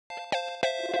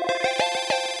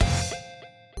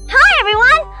Hi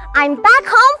everyone! I'm back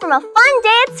home from a fun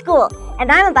day at school,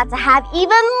 and I'm about to have even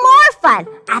more fun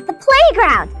at the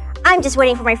playground. I'm just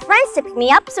waiting for my friends to pick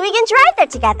me up so we can drive there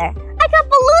together. I got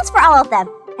balloons for all of them,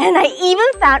 and I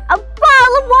even found a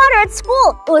bottle of water at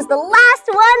school. It was the last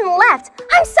one left.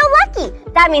 I'm so lucky.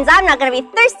 That means I'm not going to be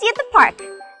thirsty at the park.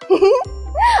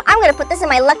 I'm going to put this in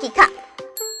my lucky cup.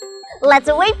 Let's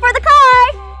wait for the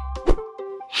car.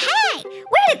 Hey,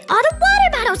 where did all the water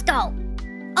bottles go?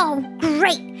 Oh,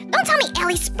 great. Don't tell me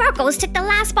Ellie Sparkles took the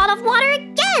last bottle of water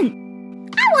again.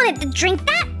 I wanted to drink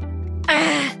that.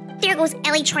 There goes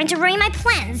Ellie trying to ruin my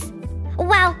plans.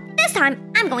 Well, this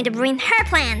time I'm going to ruin her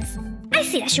plans. I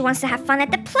see that she wants to have fun at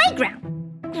the playground.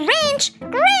 Grinch!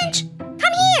 Grinch!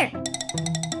 Come here!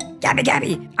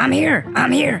 Gabby, I'm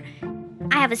here.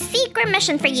 I have a secret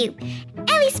mission for you.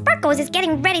 Ellie Sparkles is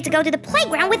getting ready to go to the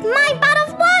playground with my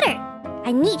bottle of water.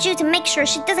 I need you to make sure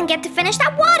she doesn't get to finish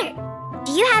that water.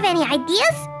 Do you have any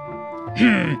ideas?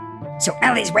 So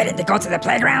Ellie's waiting to go to the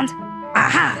playground?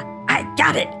 Aha! I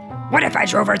got it! What if I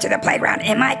drove her to the playground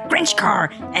in my Grinch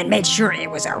car and made sure it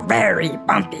was a very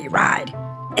bumpy ride?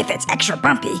 If it's extra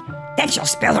bumpy, then she'll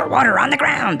spill her water on the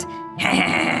ground.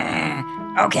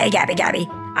 Okay, Gabby,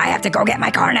 I have to go get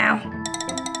my car now.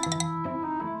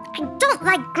 I don't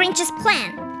like Grinch's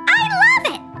plan. I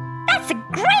love it! That's the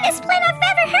greatest plan I've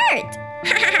ever heard!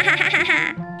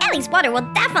 Ellie's water will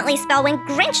definitely spill when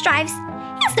Grinch drives.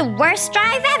 It's the worst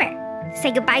drive ever.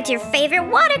 Say goodbye to your favorite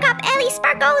water cup, Ellie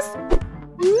Sparkles.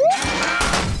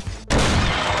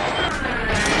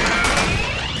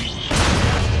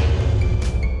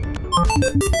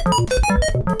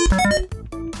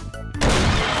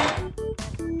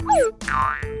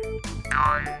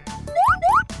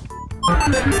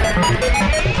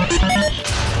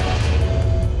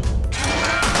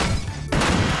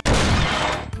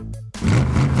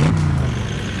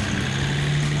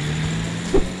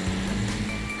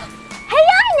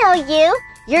 You?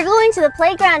 You're going to the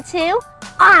playground too?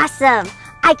 Awesome!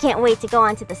 I can't wait to go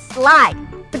onto the slide.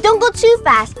 But don't go too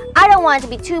fast. I don't want it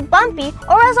to be too bumpy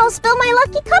or else I'll spill my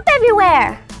lucky cup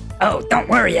everywhere. Oh, don't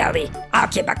worry, Ellie. I'll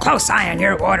keep a close eye on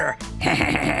your water.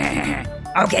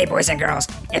 Okay, boys and girls,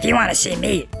 if you want to see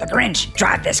me, the Grinch,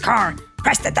 drive this car,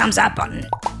 press the thumbs up button.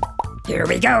 Here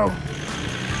we go.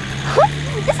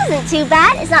 This isn't too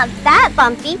bad. It's not that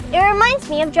bumpy. It reminds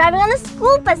me of driving on the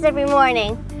school bus every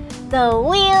morning. The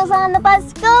wheels on the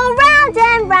bus go round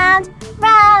and round,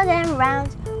 round and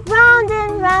round, round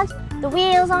and round. The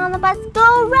wheels on the bus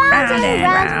go round and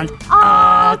round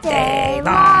all day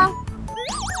long.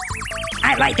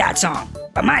 I like that song,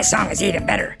 but my song is even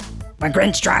better. When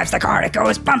Grinch drives the car, it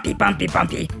goes bumpy, bumpy,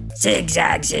 bumpy, zig,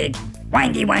 zag, zig,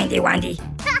 windy, windy, windy.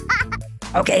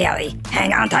 Okay, Ellie,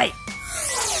 hang on tight.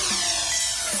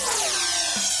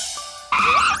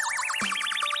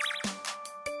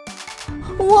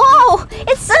 Whoa!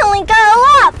 It suddenly got a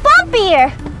lot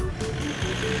bumpier!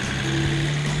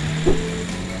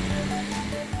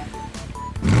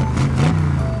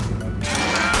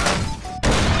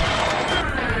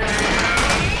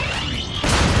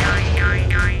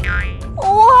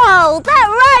 Whoa! That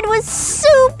ride was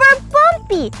super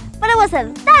bumpy! But it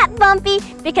wasn't that bumpy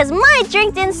because my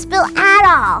drink didn't spill at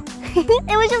all.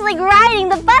 It was just like riding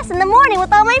the bus in the morning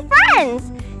with all my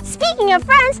friends. Speaking of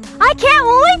friends, I can't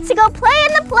wait to go play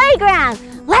in the playground.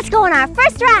 Let's go on our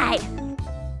first ride.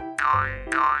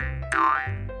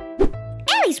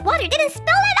 Ellie's water didn't spill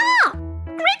at all.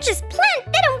 Grinch's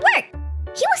plan didn't work.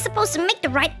 He was supposed to make the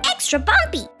ride extra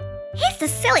bumpy. He's the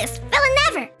silliest villain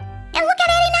ever. And look at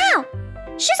Ellie now.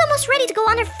 She's almost ready to go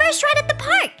on her first ride at the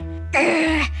park.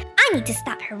 I need to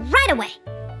stop her right away.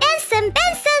 Benson,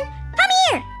 come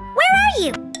here. Where are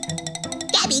you?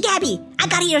 Gabby, I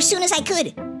got here as soon as I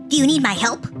could. Do you need my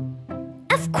help?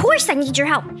 Of course I need your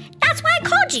help. That's why I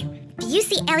called you. Do you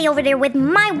see Ellie over there with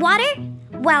my water?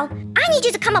 Well, I need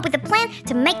you to come up with a plan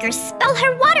to make her spill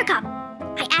her water cup.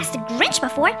 I asked the Grinch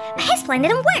before, but his plan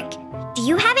didn't work. Do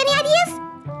you have any ideas?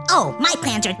 Oh, my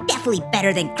plans are definitely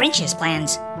better than Grinch's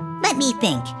plans. Let me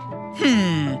think.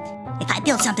 If I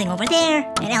build something over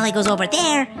there, and Ellie goes over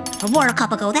there, her water cup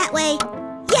will go that way.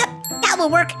 Yep, that will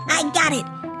work. I got it.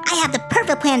 I have the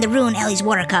perfect plan to ruin Ellie's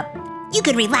water cup. You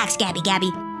can relax, Gabby.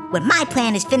 When my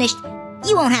plan is finished,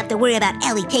 you won't have to worry about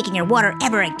Ellie taking your water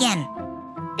ever again.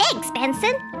 Thanks,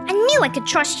 Benson. I knew I could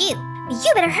trust you. But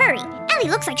you better hurry. Ellie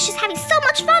looks like she's having so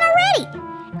much fun already.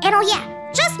 And oh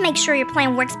yeah, just make sure your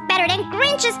plan works better than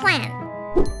Grinch's plan.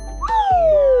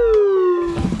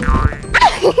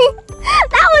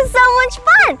 That was so much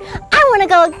fun! I want to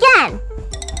go again!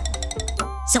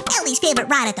 So Ellie's favorite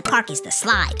ride at the park is the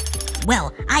slide.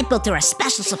 Well, I built her a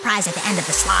special surprise at the end of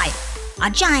the slide. A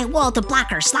giant wall to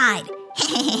block her slide.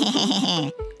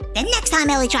 The next time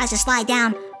Ellie tries to slide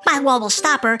down, my wall will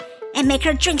stop her and make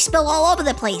her drink spill all over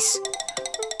the place.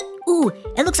 Ooh,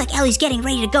 it looks like Ellie's getting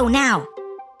ready to go now.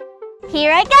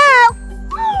 Here I go!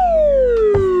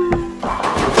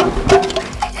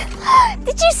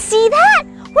 Did you see that?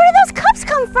 Where did those cups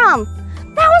come from?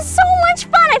 That was so much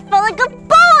fun! I felt like a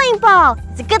bowling ball!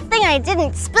 It's a good thing I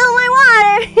didn't spill my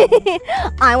water!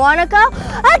 I wanna go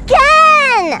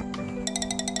again!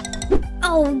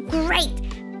 Oh, great!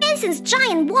 Benson's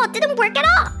giant wall didn't work at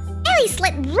all! Ellie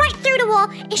slid right through the wall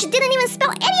and she didn't even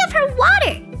spill any of her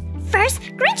water! First,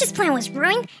 Grinch's plan was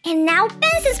ruined, and now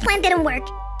Benson's plan didn't work.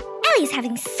 Ellie's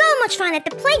having so much fun at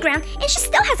the playground and she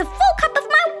still has a full cup of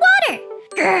my water!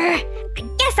 Grr, I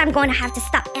guess I'm going to have to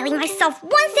stop Ellie myself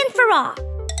once and for all.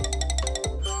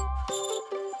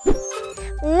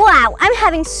 Wow, I'm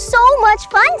having so much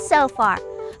fun so far.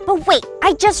 But wait,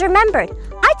 I just remembered.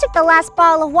 I took the last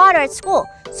bottle of water at school,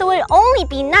 so it'd only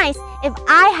be nice if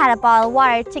I had a bottle of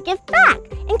water to give back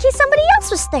in case somebody else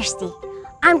was thirsty.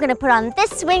 I'm gonna put on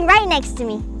this swing right next to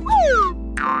me.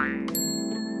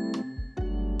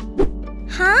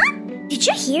 Huh? Did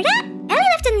you hear that? Ellie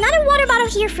left another water bottle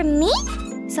here for me?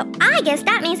 So I guess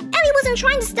that means Ellie wasn't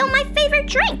trying to steal my favorite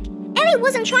drink. Ellie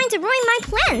wasn't trying to ruin my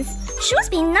plans. She was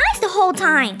being nice the whole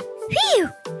time. Phew!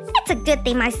 It's a good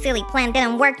thing my silly plan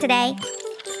didn't work today.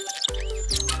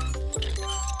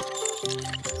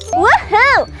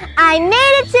 Woohoo! I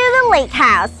made it to the lake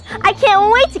house. I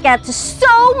can't wait to get up to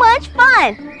so much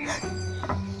fun.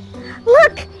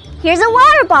 Look, here's a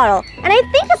water bottle, and I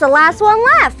think it's the last one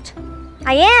left.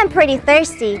 I am pretty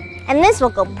thirsty, and this will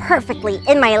go perfectly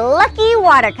in my lucky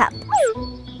water cup.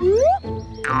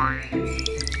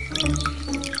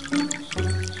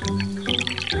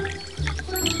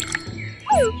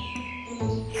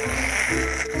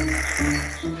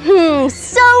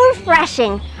 So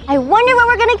refreshing. I wonder what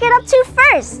we're gonna get up to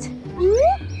first.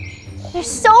 There's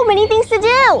so many things to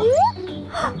do.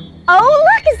 Oh,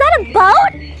 look, is that a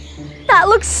boat? That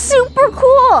looks super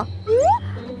cool.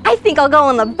 I think I'll go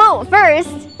on the boat first.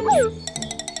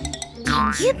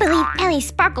 Can you believe Ellie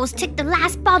Sparkles took the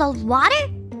last bottle of water?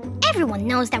 Everyone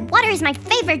knows that water is my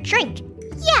favorite drink.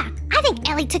 Yeah, I think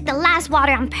Ellie took the last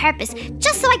water on purpose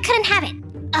just so I couldn't have it.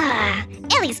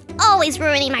 Ellie's always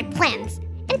ruining my plans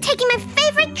and taking my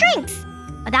favorite drinks.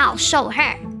 But I'll show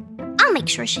her. I'll make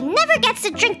sure she never gets to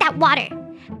drink that water.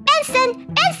 Benson!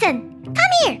 Benson!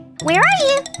 Come here! Where are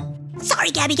you?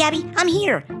 Sorry, Gabby, I'm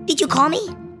here. Did you call me?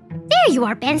 There you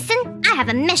are, Benson. I have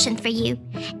a mission for you.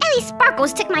 Ellie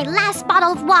Sparkles took my last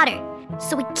bottle of water,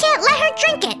 so we can't let her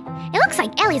drink it. It looks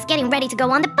like Ellie's getting ready to go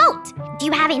on the boat. Do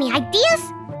you have any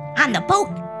ideas? On the boat?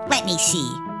 Let me see.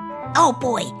 Oh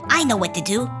boy, I know what to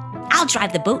do. I'll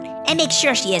drive the boat and make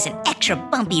sure she has an extra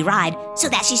bumpy ride so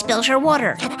that she spills her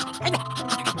water. Oh, no!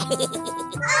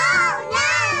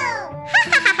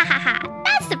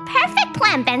 That's the perfect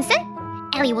plan, Benson.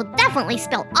 Ellie will definitely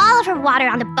spill all of her water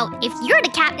on the boat if you're the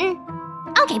captain.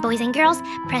 Okay, boys and girls,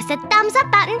 press the thumbs up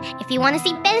button if you want to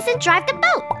see Benson drive the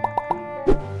boat.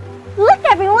 Look,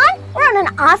 everyone, we're on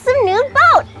an awesome new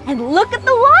boat. And look at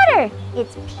the water.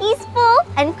 It's peaceful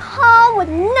and calm with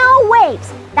no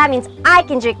waves. That means I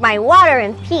can drink my water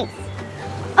in peace.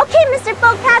 Okay, Mr.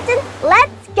 Boat Captain,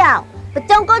 let's go. But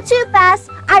don't go too fast.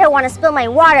 I don't want to spill my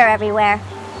water everywhere.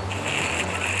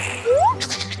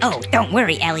 Oh, don't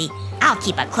worry, Ellie. I'll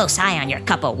keep a close eye on your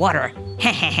cup of water.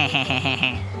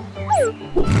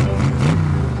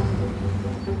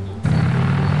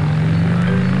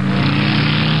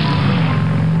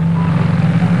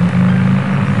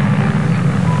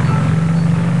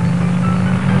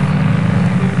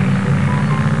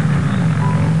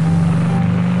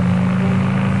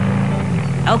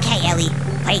 Okay, Ellie,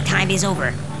 playtime is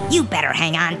over. You better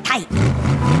hang on tight.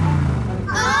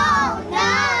 Oh,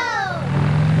 no!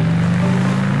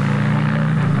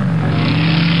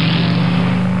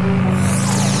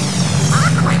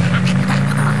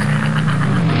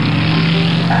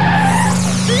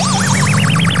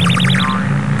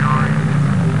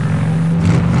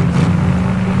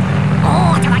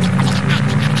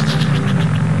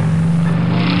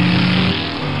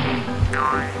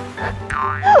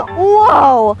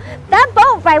 Whoa! That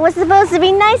boat ride was supposed to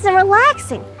be nice and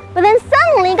relaxing, but then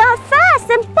suddenly got fast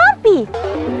and bumpy.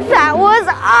 That was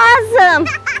awesome!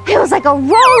 It was like a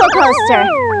roller coaster,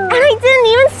 and I didn't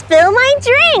even spill my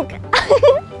drink.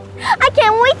 I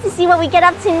can't wait to see what we get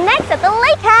up to next at the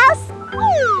lake house.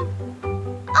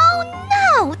 Oh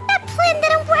no! That plan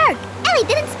didn't work! Ellie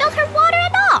didn't spill her water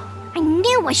at all! I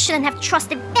knew I shouldn't have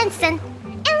trusted Benson.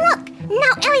 And look,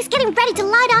 Now Ellie's getting ready to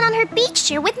lie down on her beach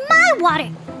chair with my water.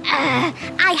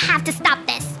 I have to stop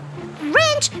this.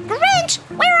 Grinch,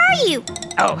 where are you?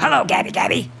 Oh, hello,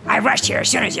 Gabby. I rushed here as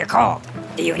soon as you called.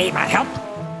 Do you need my help?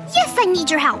 Yes, I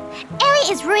need your help.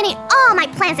 Ellie is ruining all my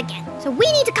plans again. So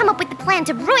we need to come up with a plan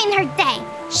to ruin her day.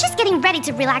 She's getting ready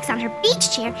to relax on her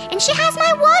beach chair, and she has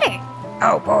my water.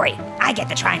 Oh boy, I get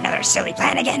to try another silly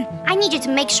plan again. I need you to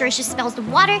make sure she spills the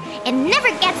water and never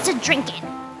gets to drink it.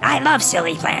 I love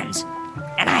silly plans.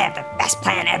 And I have the best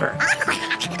plan ever.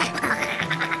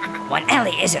 When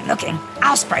Ellie isn't looking,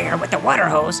 I'll spray her with the water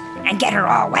hose and get her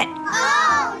all wet.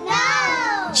 Oh,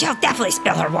 no! She'll definitely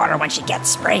spill her water when she gets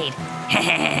sprayed.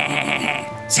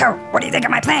 So, what do you think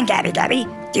of my plan, Gabby?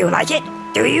 Do you like it?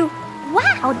 Do you?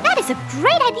 Wow, that is a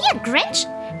great idea, Grinch.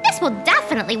 This will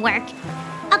definitely work.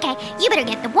 Okay, you better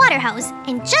get the water hose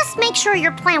and just make sure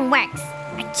your plan works.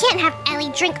 I can't have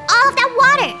Ellie drink all of that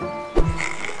water.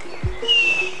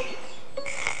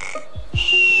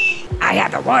 I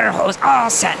have the water hose all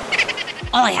set.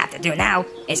 All I have to do now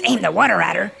is aim the water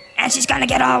at her, and she's gonna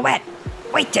get all wet.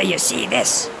 Wait till you see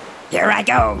this. Here I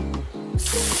go.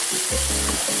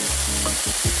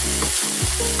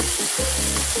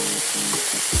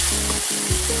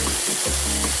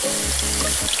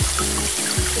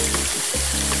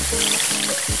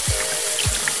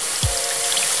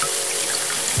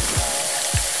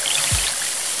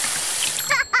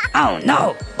 Oh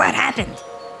no, what happened?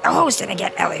 The hose didn't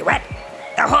get Ellie wet.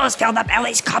 The hose filled up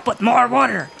Ellie's cup with more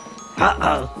water.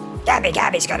 Uh-oh,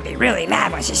 Gabby's gonna be really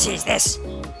mad when she sees this.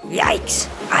 Yikes,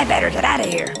 I better get out of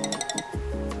here.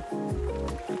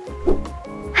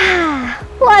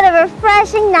 What a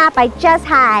refreshing nap I just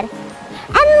had.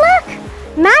 And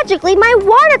look, magically my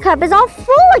water cup is all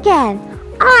full again.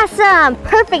 Awesome,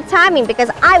 perfect timing because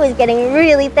I was getting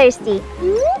really thirsty.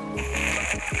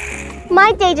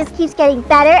 My day just keeps getting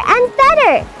better and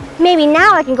better. Maybe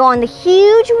now I can go on the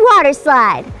huge water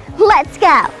slide. Let's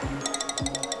go.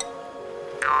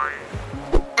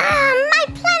 My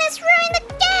plan is ruined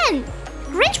again.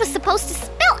 Grinch was supposed to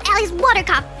spill Ellie's water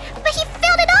cup, but he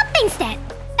filled it up instead.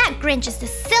 That Grinch is the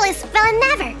silliest villain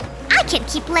ever. I can't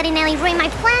keep letting Ellie ruin my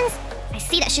plans. I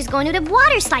see that she's going to the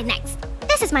water slide next.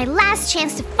 This is my last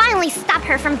chance to finally stop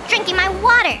her from drinking my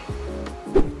water.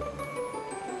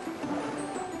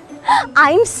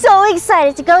 I'm so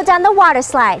excited to go down the water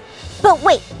slide. But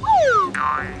wait.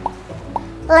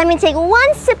 Let me take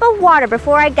one sip of water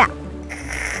before I go.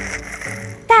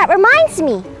 That reminds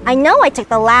me. I know I took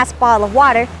the last bottle of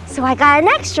water, so I got an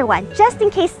extra one just in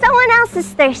case someone else is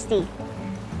thirsty.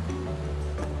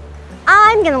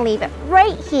 I'm gonna leave it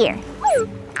right here.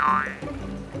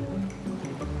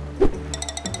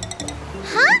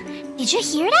 Huh? Did you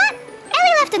hear that?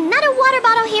 Ellie left another water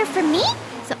bottle here for me?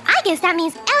 So I guess that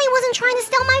means Ellie wasn't trying to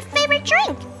steal my favorite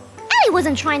drink. Ellie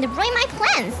wasn't trying to ruin my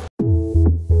plans.